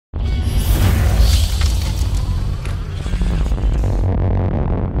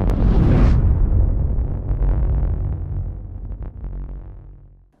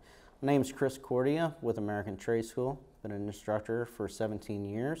My name is Chris Cordia with American Trade School. Been an instructor for 17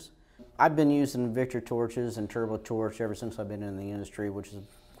 years. I've been using Victor torches and TurboTorch ever since I've been in the industry, which is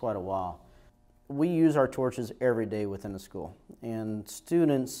quite a while. We use our torches every day within the school, and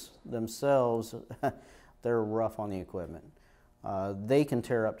students themselves, they're rough on the equipment. They can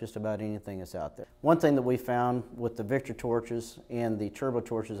tear up just about anything that's out there. One thing that we found with the Victor torches and the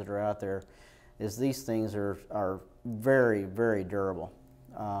TurboTorches that are out there is these things are very, very durable.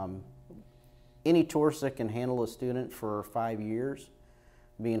 Any torch that can handle a student for 5 years,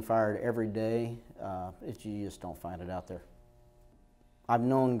 being fired every day, you just don't find it out there. I've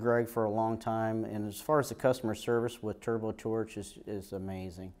known Greg for a long time, and as far as the customer service with TurboTorch is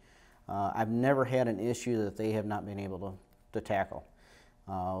amazing. I've never had an issue that they have not been able to tackle.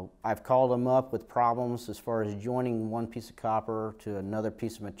 I've called them up with problems as far as joining one piece of copper to another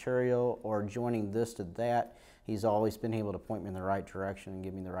piece of material or joining this to that. He's always been able to point me in the right direction and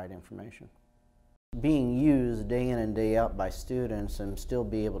give me the right information. Being used day in and day out by students and still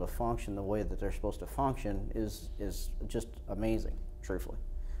be able to function the way that they're supposed to function is just amazing, truthfully,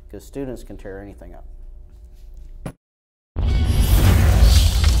 because students can tear anything up.